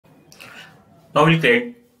Now we'll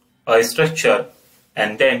create a structure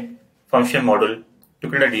and then function model to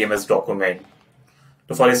create a DMS document.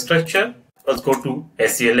 So for a structure, let's go to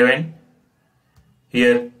SE11.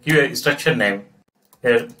 Here, give a structure name.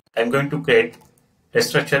 Here, I'm going to create the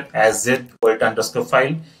structure as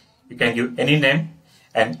z_file. You can give any name.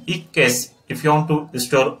 And in case, if you want to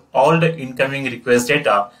store all the incoming request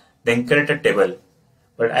data, then create a table.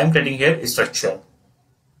 But I'm creating here a structure.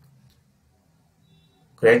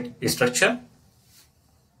 Create a structure.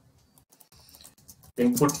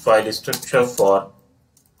 Input file structure for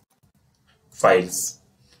files.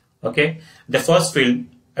 Okay. The first field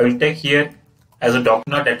I will take here as a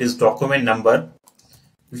document, that is document number,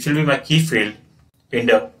 which will be my key field in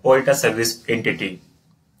the odata service entity.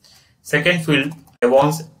 Second field I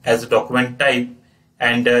want as a document type,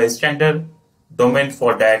 and the standard domain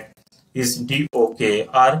for that is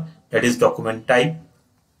DOKR, that is document type.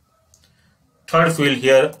 Third field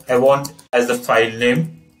here I want as the file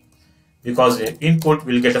name, because the input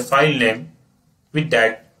will get a file name. With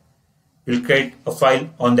that, we'll create a file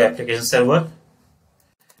on the application server.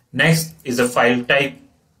 Next is the file type,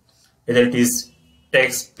 whether it is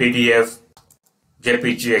text, PDF,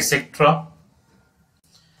 JPG, etc.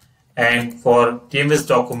 And for DMS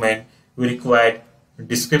document, we require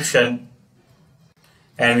description,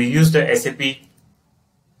 and we use the SAP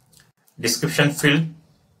description field,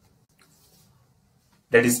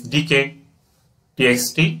 that is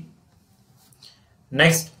dk.txt.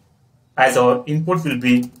 Next, as our input will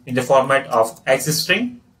be in the format of X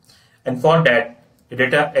string, and for that the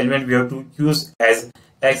data element we have to use as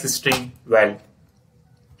X string val.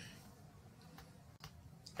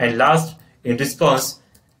 And last, in response,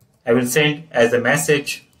 I will send as a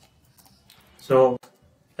message. So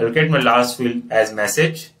I will create my last field as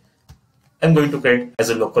message. I'm going to create as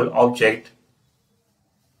a local object,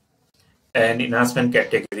 and enhancement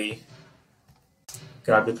category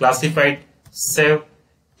cannot be classified. Save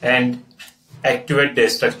and activate the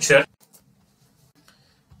structure.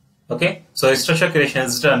 Okay, so structure creation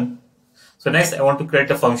is done. So next I want to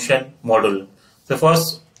create a function module. So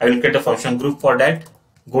first I will create a function group. For that,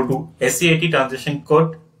 go to SE80 transition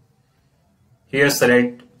code. Here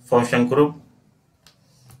select function group.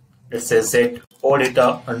 It says z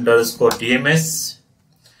odata_DMS.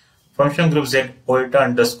 Function group z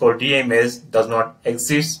odata_DMS does not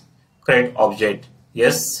exist. Create object.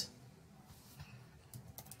 Yes.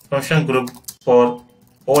 Function group for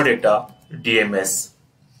odata DMS.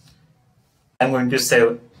 I'm going to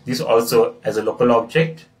save this also as a local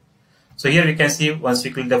object. So here we can see, once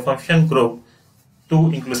we click the function group,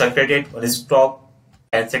 two includes are created. One is top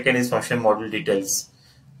and second is function module details.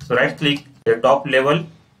 So right click the top level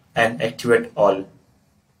and activate all.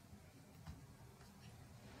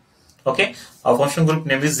 Okay, our function group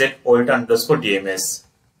name is z odata_DMS.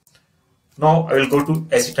 Now I will go to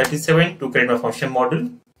SE37 to create my function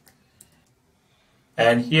module.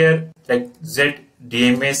 And here like z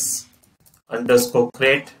DMS_create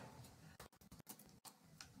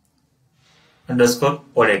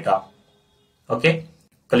 _odata. Okay,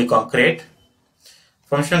 click on create.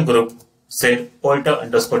 Function group z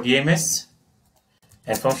odata_DMS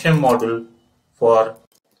and function module for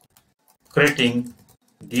creating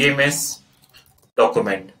DMS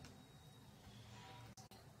document.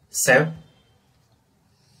 Save.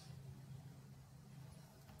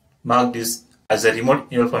 Mark this as a remote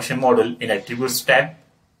in your function module in attributes tab.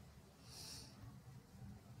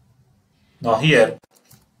 Now here,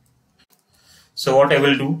 so what I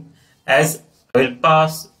will do, as I will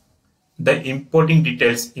pass the importing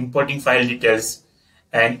details, importing file details,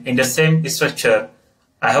 and in the same structure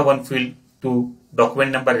I have one field to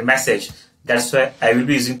document number and message. That's why I will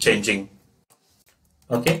be using changing.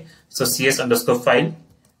 Okay, so cs_file,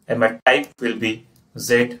 and my type will be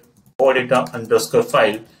z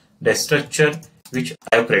odata_file, the structure which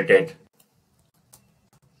I have created.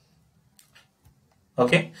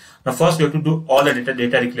 Okay, now first we have to do all the data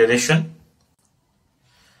declaration.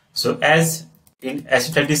 So as in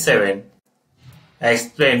SE37, I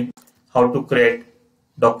explained how to create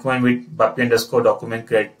document with BAPI_document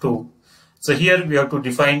create to. So here we have to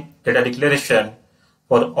define data declaration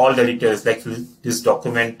for all the details, like this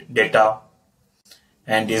document data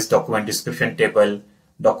and this document description table,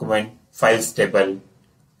 document files table.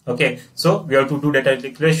 Okay, so we have to do data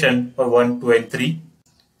declaration for 1, 2, and 3.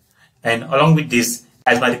 And along with this,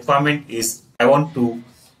 as my requirement is I want to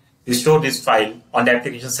store this file on the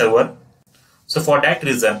application server. So for that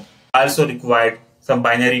reason, I also required some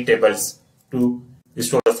binary tables to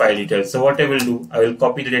store the file details. So what I will do, I will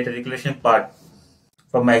copy the data declaration part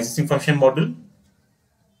from my existing function module.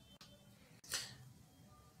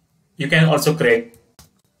 You can also create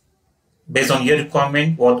based on your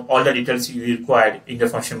requirement what all the details you required in the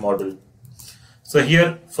function model. So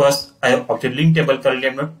here first I have object link table. Currently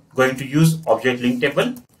I'm not going to use object link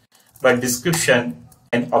table, but description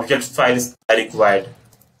and object files are required.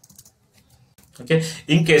 Okay,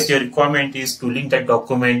 in case your requirement is to link that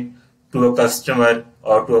document to a customer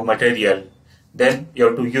or to a material, then you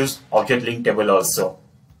have to use object link table also.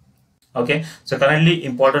 Okay, so currently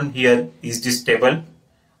important here is this table,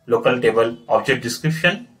 local table, object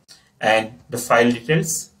description and the file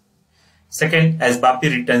details. Second, as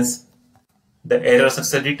BAPI returns the error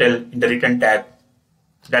success detail in the return tab,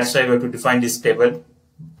 that's why we have to define this table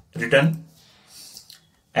return,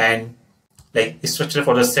 and like structure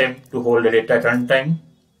for the same to hold the data at runtime.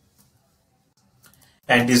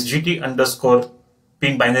 And this GT underscore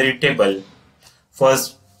pin binary table,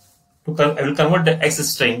 first I will convert the X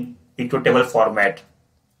string into table format.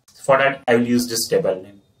 For that I will use this table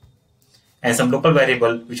name and some local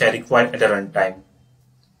variable which I require at the runtime.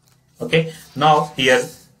 Okay, now here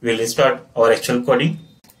we will start our actual coding.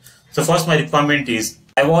 So first my requirement is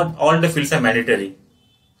I want all the fields are mandatory.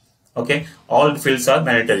 Okay, all the fields are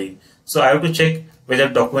mandatory. So I have to check whether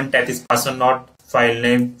document type is passed or not, file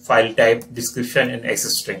name, file type, description and X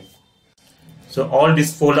string. So all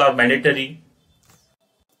these four are mandatory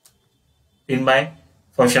in my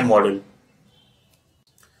function model.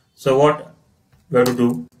 So what we have to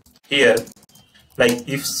do here, like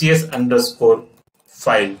if cs underscore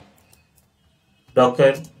file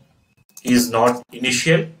docker is not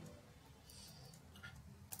initial,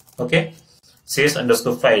 okay, cs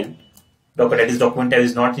underscore file docker, that is document type,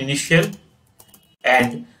 is not initial,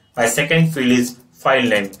 and my second field is file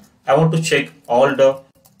name. I want to check all the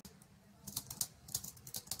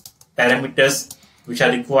parameters which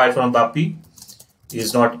are required from BAPI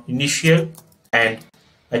is not initial, and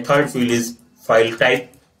my third field is file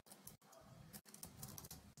type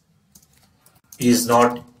is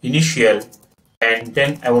not initial, and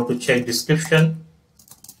then I want to check description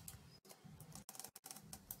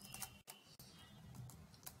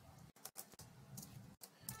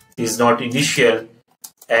is not initial,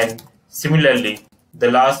 and similarly the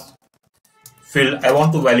last field I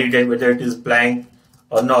want to validate whether it is blank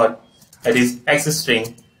or not, that is X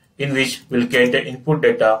string, in which we'll get the input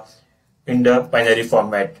data in the binary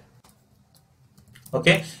format.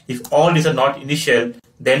 Okay, if all these are not initial,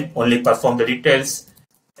 then only perform the details,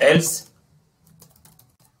 else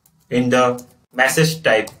in the message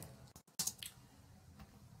type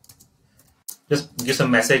just give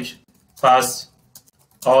some message, pass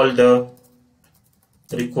all the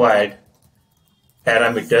required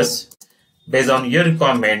parameters based on your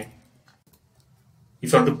requirement.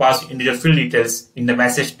 If you want to pass individual field details in the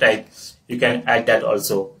message type, you can add that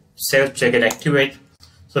also. Save, check and activate,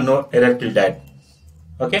 so no error till that.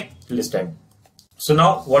 Okay, till this time. So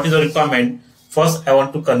now what is the requirement? First I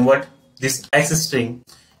want to convert this X string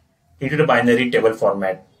into the binary table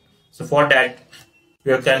format. So for that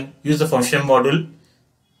we can use the function model.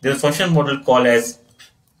 There is a function model called as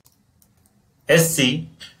sc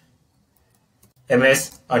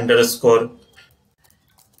ms underscore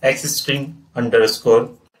X string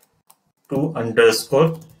underscore to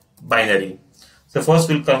underscore binary. So first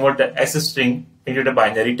we'll convert the X string into the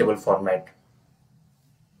binary table format.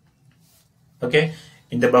 Okay,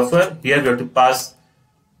 in the buffer here we have to pass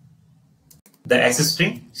the X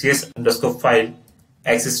string, cs underscore file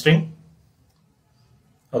X string.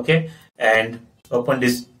 Okay, and open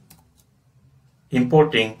this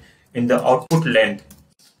importing in the output length.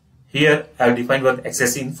 Here I have defined what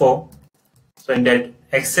access info. So in that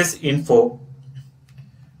access info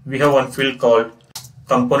we have one field called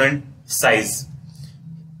component size.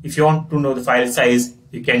 If you want to know the file size,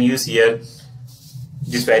 you can use here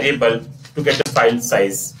this variable to get the file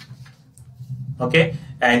size. Okay,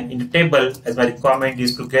 and in the table, as my requirement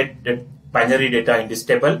is to get the binary data in this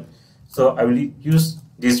table, so I will use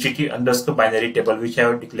this GT underscore binary table which I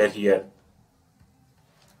have declared here.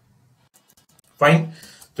 Fine.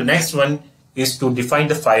 The next one is to define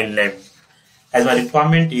the file name. As my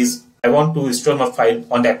requirement is I want to store my file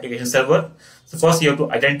on the application server. So first you have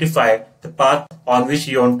to identify the path on which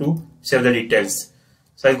you want to save the details.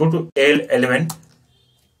 So I go to AL element.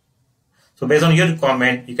 So based on your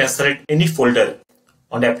requirement, you can select any folder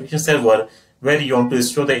on the application server where you want to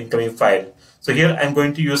store the incoming file. So here I'm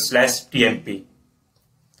going to use /tmp.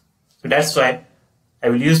 So that's why I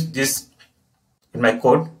will use this in my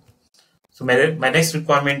code. So my next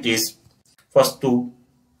requirement is first to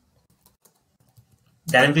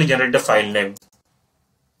dynamically generate the file name.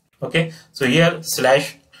 Okay, so here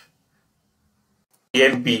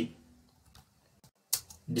 /tmp,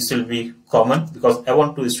 this will be common because I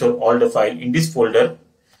want to store all the file in this folder,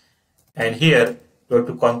 and here you have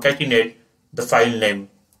to concatenate the file name,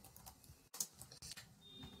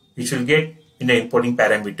 which will get in the importing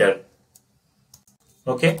parameter.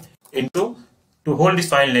 Okay, to hold this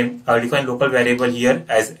file name, I'll define local variable here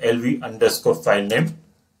as lv underscore file name.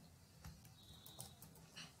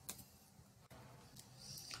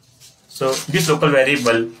 So this local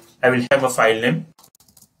variable, I will have a file name.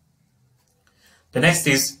 The next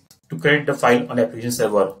is to create the file on the application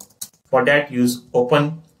server. For that, use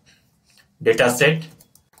open dataset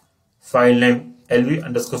file name lv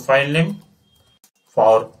underscore file name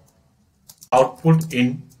for output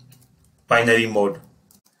in binary mode.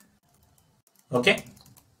 Okay,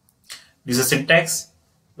 this is syntax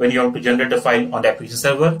when you want to generate a file on the application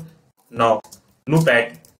server. Now loop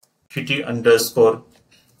at gt underscore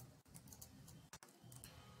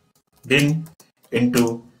bin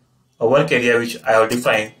into a work area which I have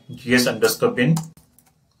defined gs underscore bin,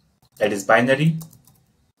 that is binary,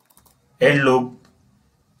 end loop,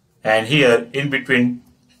 and here in between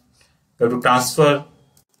you have to transfer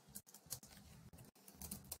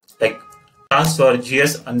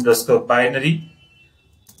gs underscore binary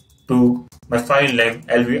to my file name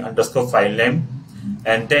lv underscore file name,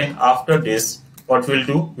 and then after this what we'll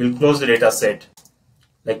do, we'll close the data set,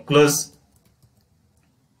 like close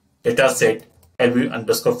dataset lv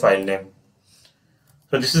underscore file name.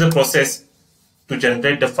 So this is a process to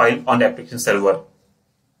generate the file on the application server.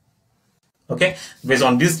 Okay, based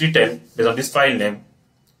on this detail, based on this file name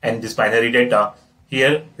and this binary data,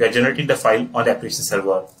 here we are generating the file on the application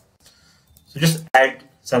server. So just add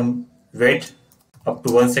some wait up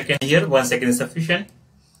to 1 second here. 1 second is sufficient.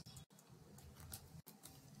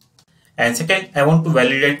 And second, I want to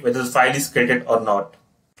validate whether the file is created or not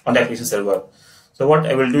on the application server. So what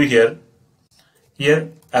I will do here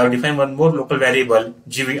I have defined one more local variable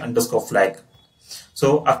gv underscore flag.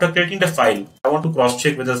 So after creating the file, I want to cross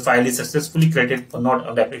check whether the file is successfully created or not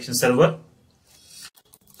on the application server.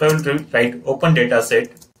 So I will write open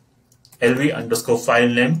dataset lv underscore file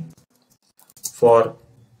name for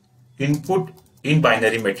input in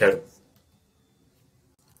binary method,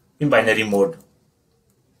 in binary mode.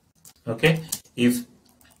 Okay, if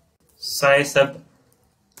psi sub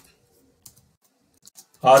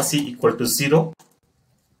rc equal to 0,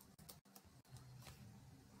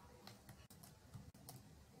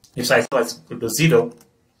 if psi sub is equal to 0,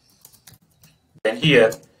 then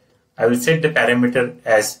here I will set the parameter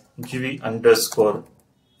as gv underscore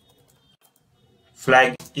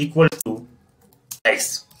flag equal to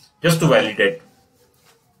x, just to validate.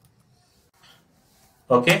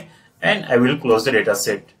 Okay, and I will close the data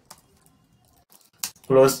set.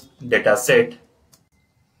 Close data set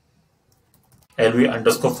lv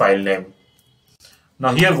underscore file name.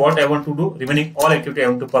 Now here what I want to do, remaining all activity I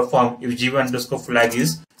want to perform if gv underscore flag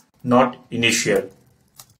is not initial.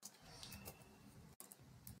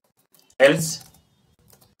 Else,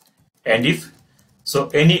 and if, so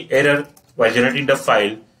any error while generating the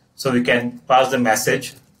file, so we can pass the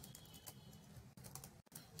message,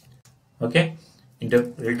 okay, in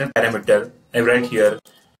the return parameter. I write here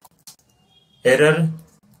error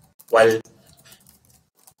while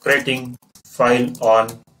creating file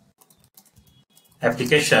on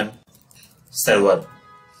application server.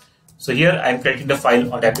 So here I am creating the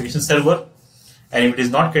file on the application server, and if it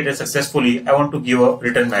is not created successfully, I want to give a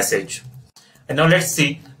return message. And now let's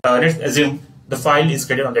see, let's assume the file is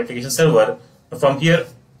created on the application server. From here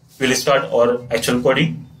we'll start our actual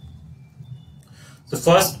coding. So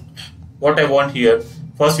first, what I want here,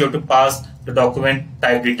 first you have to pass the document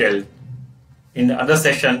type detail. In the other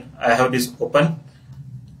session, I have this open,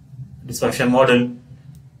 this function model.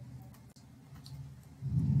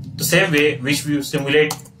 The same way which we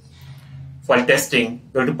simulate while testing,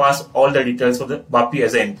 we have to pass all the details of the BAPI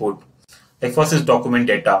as an input. Like first is document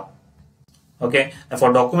data. Okay, and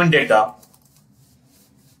for document data,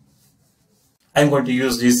 I'm going to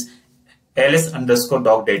use this ls underscore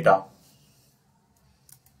doc data.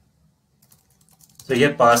 So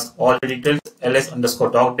here pass all the details ls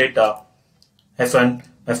underscore doc data. F1,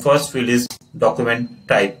 my first field is document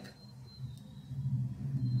type.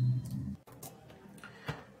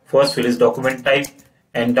 First field is document type,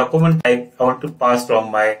 and document type I want to pass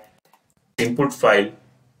from my input file.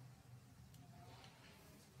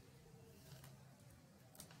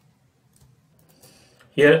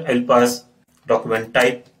 Here I'll pass document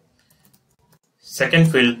type.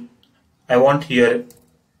 Second field I want here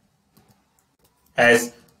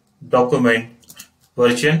as document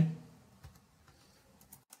version.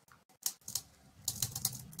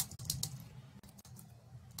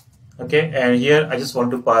 Okay, and here I just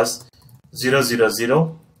want to pass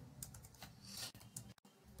 000.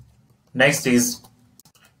 Next is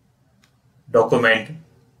document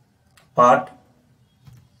part,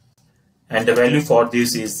 and the value for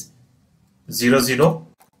this is 00,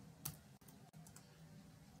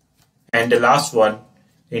 and the last one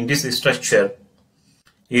in this structure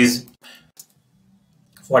is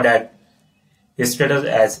for that status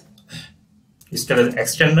as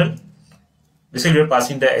external. Basically, we are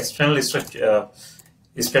passing the external structure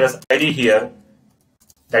status ID here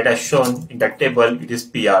that as shown in the table. It is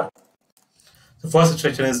PR. So first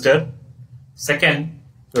instruction is done. Second,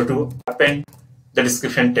 we have to append the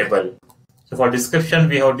description table. So for description,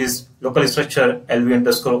 we have this local structure LV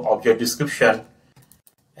underscore object description,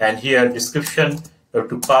 and here description we have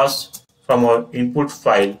to pass from our input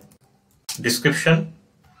file description.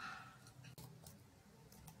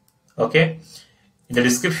 Okay, in the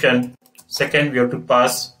description, second we have to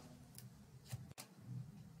pass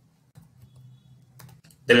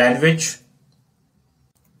the language.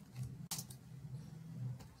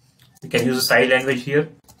 We can use a side language here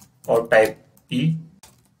or type E.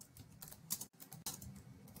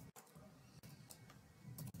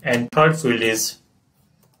 And third field is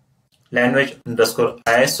language underscore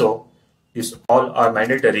ISO. These all are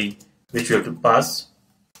mandatory, which you have to pass.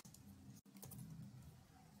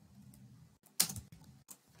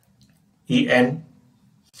 EN,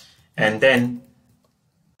 and then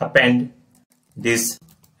append this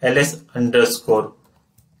ls underscore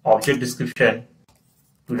object description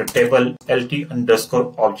to the table lt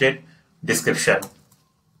underscore object description.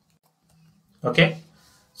 Okay,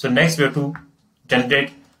 so next we have to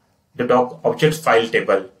generate the doc object file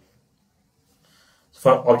table.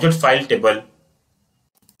 For object file table,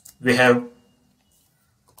 we have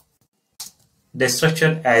the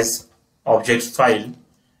structure as object file,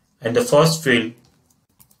 and the first field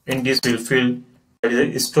in this field that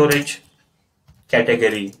is a storage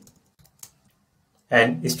category,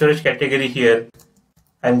 and storage category here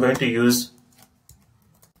I am going to use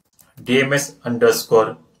DMS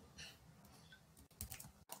underscore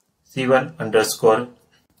C1 underscore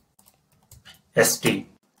ST.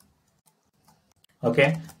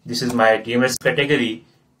 Okay, this is my DMS category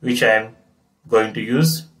which I am going to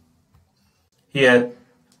use here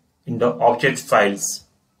in the object files.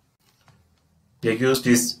 We use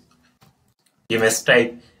this DMS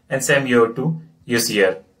type, and same you have to use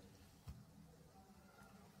here.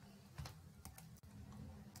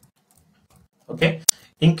 Okay,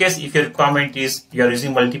 in case if your requirement is you are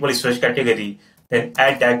using multiple storage category, then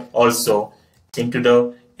add that also into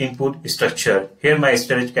the input structure. Here my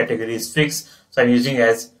storage category is fixed, so I'm using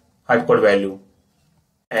as hardcode value,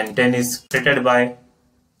 and then is created by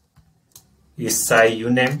is Sai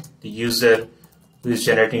uname, the user who is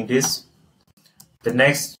generating this. The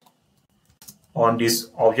next on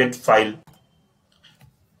this object file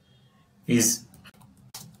is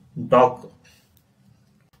doc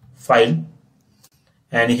file,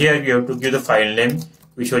 and here we have to give the file name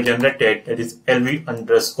which was generated, that is lv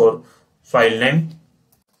underscore file name,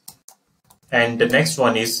 and the next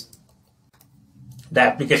one is the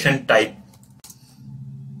application type.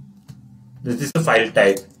 This is the file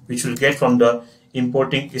type which will get from the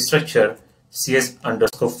importing structure cs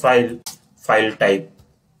underscore file type,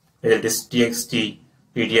 whether it is txt,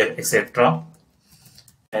 pdf, etc.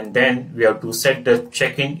 And then we have to set the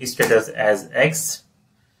check-in status as X.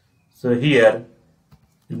 So here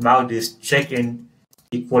we mark this check-in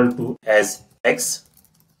equal to as X,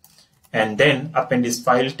 and then append this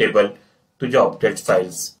file table to the object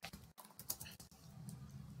files.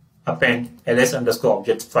 Append ls underscore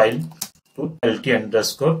object file to lt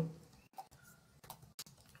underscore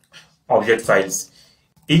object files.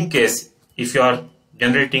 In case if you are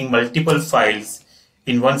generating multiple files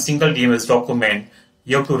in one single DMS document,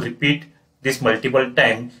 you have to repeat this multiple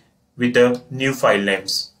times with the new file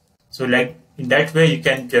names. So like in that way you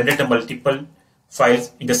can generate the multiple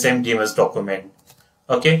files in the same DMS document.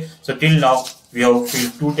 Okay, so till now we have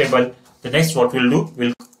filled two tables. The next what we'll do,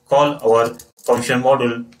 we'll call our function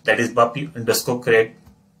module, that is bapi underscore create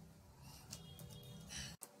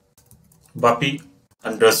bapi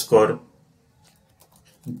underscore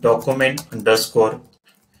document underscore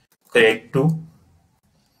create 2,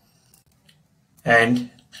 and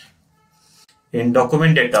in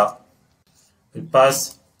document data we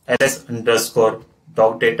pass ls underscore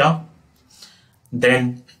doc data.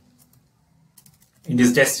 Then in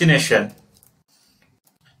this destination,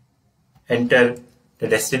 enter the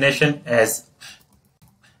destination as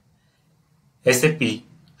SAP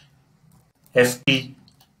FTPA,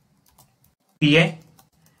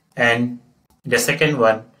 and the second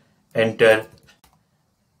one enter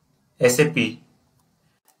SAP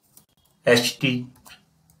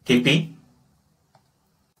HTTP.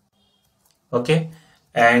 Okay,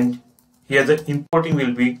 and here the importing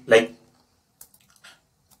will be like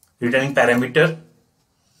returning parameter.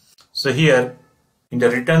 So here in the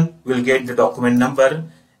return we'll get the document number,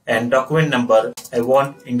 and document number I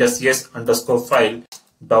want in the cs underscore file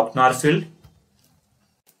docnar field.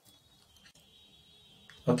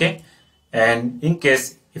 Okay, and in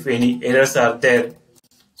case if any errors are there,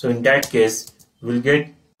 so in that case we'll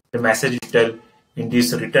get the message detail in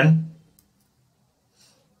this return.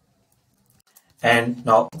 And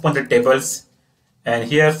now open the tables, and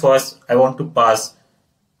here first I want to pass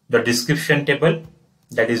the description table,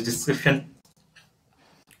 that is description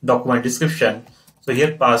document description. So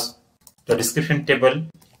here pass the description table,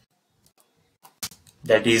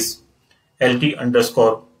 that is lt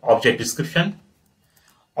underscore object description.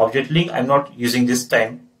 Object link I'm not using this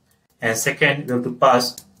time. And second we have to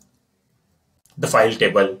pass the file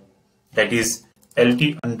table, that is lt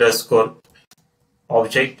underscore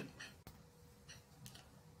object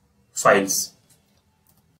files.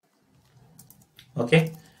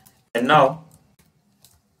 Okay, and now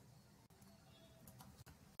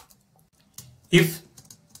if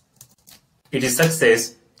it is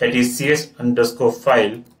success, that is cs underscore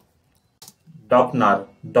file docnar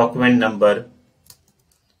document number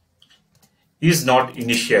is not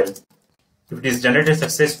initial. If it is generated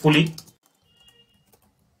successfully,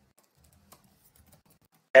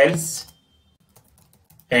 else,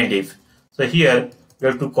 and if. So here we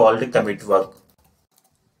have to call the commit work.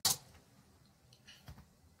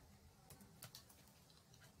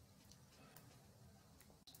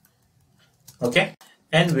 Okay,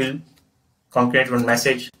 and we'll concatenate one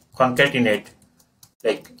message, concatenate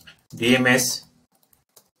like DMS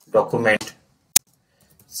document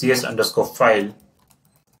cs underscore file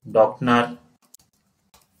docnar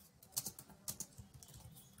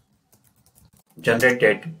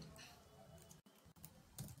generated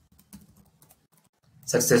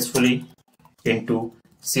successfully into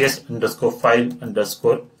cs underscore file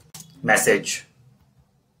underscore message.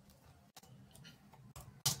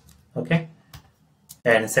 Okay,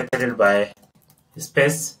 and separated by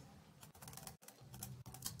space.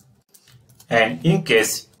 And in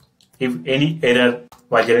case if any error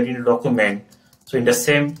while generating the document, so in the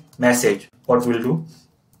same message what we'll do,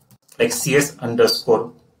 like cs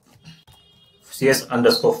underscore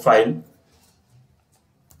file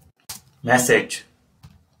message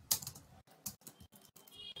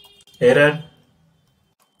error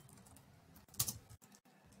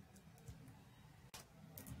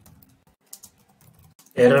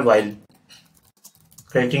while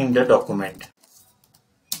creating the document.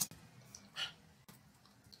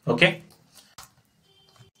 Okay,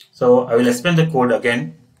 so I will explain the code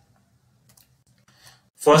again.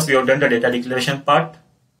 First we have done the data declaration part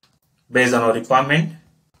based on our requirement.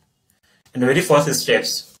 In the very first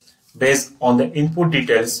steps, based on the input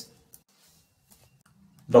details,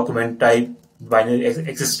 document type, binary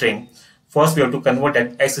X string, first we have to convert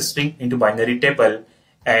that X string into binary table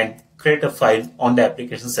and create a file on the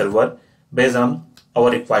application server based on our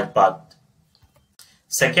required path.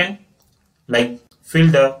 Second, like fill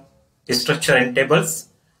the structure and tables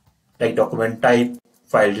like document type,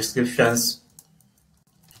 file descriptions,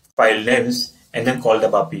 file names, and then call the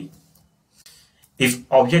BAPI. If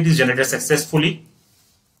object is generated successfully,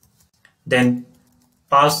 then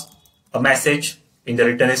pass a message in the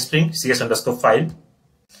return string cs underscore file,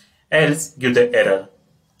 else give the error.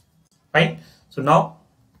 Fine. So now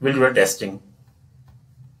we'll do the testing.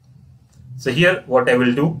 So here what I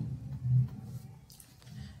will do,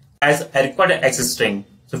 as I require an X string,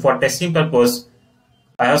 so for testing purpose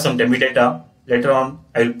I have some dummy data. Later on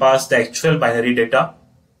I will pass the actual binary data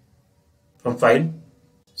from file.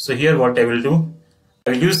 So here what I will do,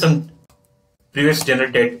 I will use some previous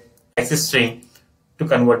generated X string to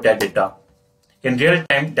convert that data. In real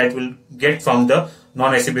time that will get from the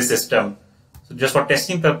non-SAP system. So just for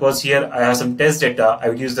testing purpose here I have some test data, I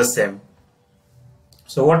will use the same.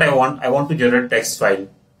 So what I want to generate text file.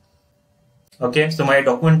 Okay, so my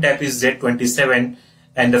document type is Z27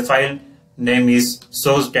 and the file name is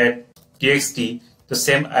source.txt. The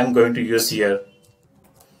same I'm going to use here.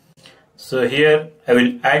 So here I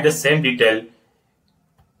will add the same detail.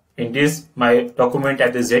 In this my document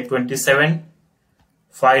type is Z27,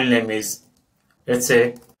 file name is, let's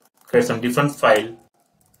say, create some different file,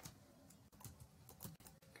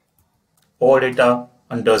 odata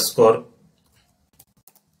underscore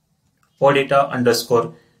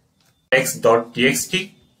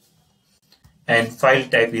text.txt, and file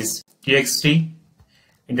type is txt.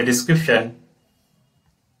 In the description,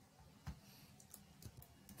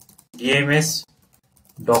 DMS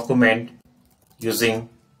document using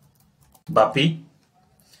BAPI,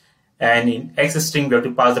 and in X string we have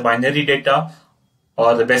to pass the binary data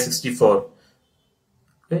or the base64.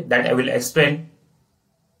 Okay, that I will explain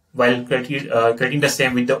while creating the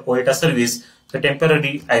same with the odata service. So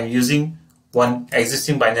temporarily I am using one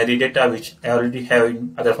existing binary data which I already have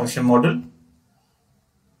in other function model,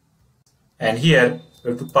 and here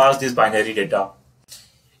we have to pass this binary data.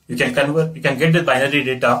 You can get the binary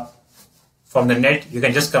data from the net. You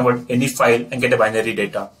can just convert any file and get the binary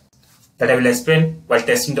data. That I will explain while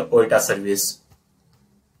testing the odata service.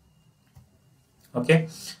 Okay,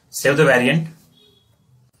 save the variant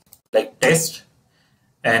like test,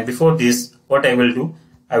 and before this what I will do,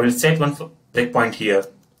 I will set one breakpoint here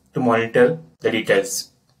to monitor the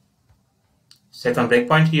details. Set one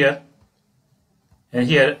breakpoint here, and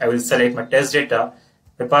here I will select my test data.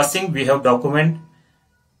 By passing, we have document,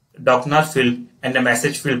 document field and the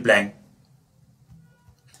message field blank.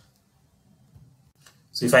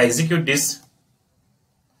 So if I execute this,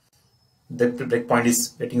 the breakpoint is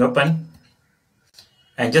getting open,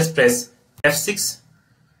 and just press F6.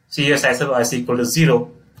 See here size of is equal to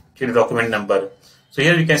 0 to the document number. So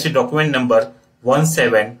here we can see document number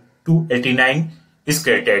 17289 is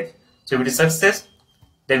created. So if it is success,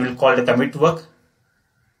 then we'll call the commit work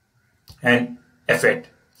and F8.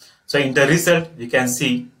 So in the result, we can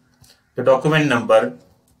see the document number.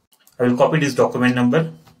 I will copy this document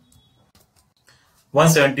number.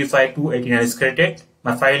 175.289 is created.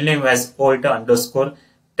 My file name was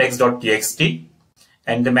odata_text.txt,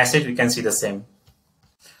 and the message we can see the same.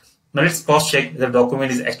 Now let's cross check if the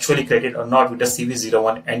document is actually created or not with the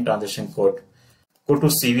CV01N transaction code. Go to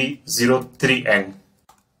CV03N.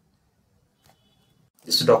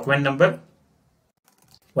 This is document number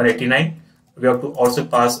 189. We have to also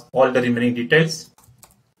pass all the remaining details.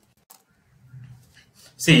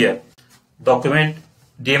 See here, document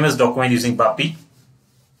DMS document using BAPI.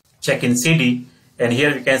 Check in CD, and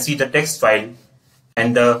here we can see the text file,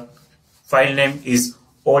 and the file name is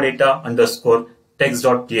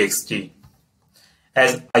odata_text.txt.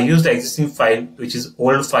 As I use the existing file, which is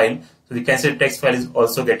old file, so we can see the text file is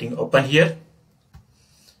also getting open here.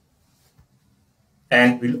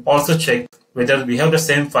 And we'll also check whether we have the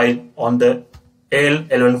same file on the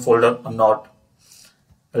AL11 folder or not.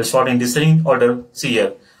 I'll sort in descending order. See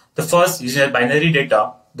here, the first using the binary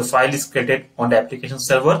data, the file is created on the application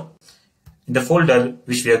server in the folder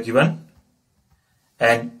which we have given,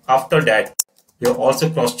 and after that we have also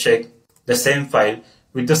cross-checked the same file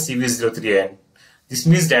with the CV03N. This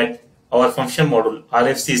means that our function module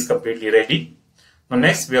RFC is completely ready. Now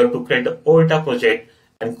next we have to create the odata project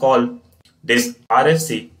and call this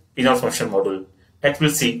RFC in our function module. That we'll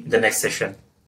see in the next session.